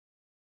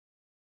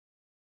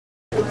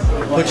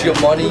Put your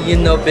money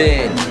in the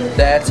bin,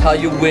 that's how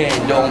you win.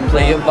 Don't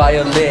play a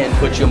violin.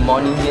 Put your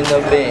money in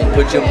the bin.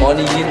 Put your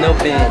money in the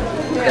bin.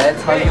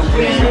 That's how you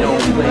win.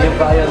 Don't play a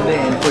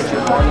violin. Put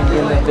your money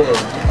in the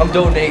bin. I'm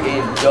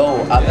donating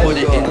dough, I put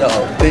it in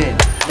the bin.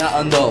 Not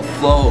on the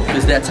floor,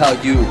 cause that's how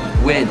you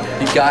win.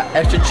 You got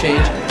extra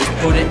change, just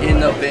put it in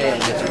the bin.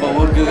 It's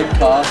for a good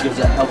cause, cause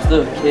it helps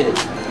the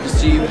kids. To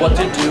see what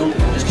to do,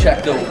 just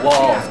check the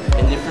walls.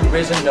 And if you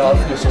raise enough,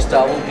 your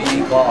style will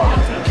be ball.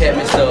 Can't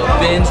miss the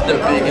bins, the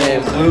big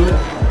and blue.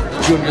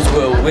 The juniors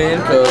will win,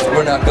 cause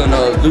we're not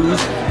gonna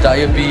lose.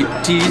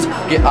 Diabetes,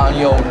 get on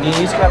your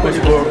knees. Cause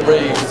we're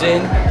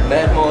raising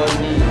mad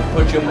money.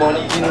 Put your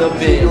money in the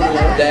bin,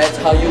 that's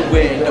how you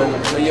win.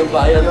 Don't play a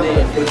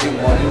violin, put your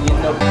money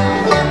in the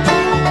bin.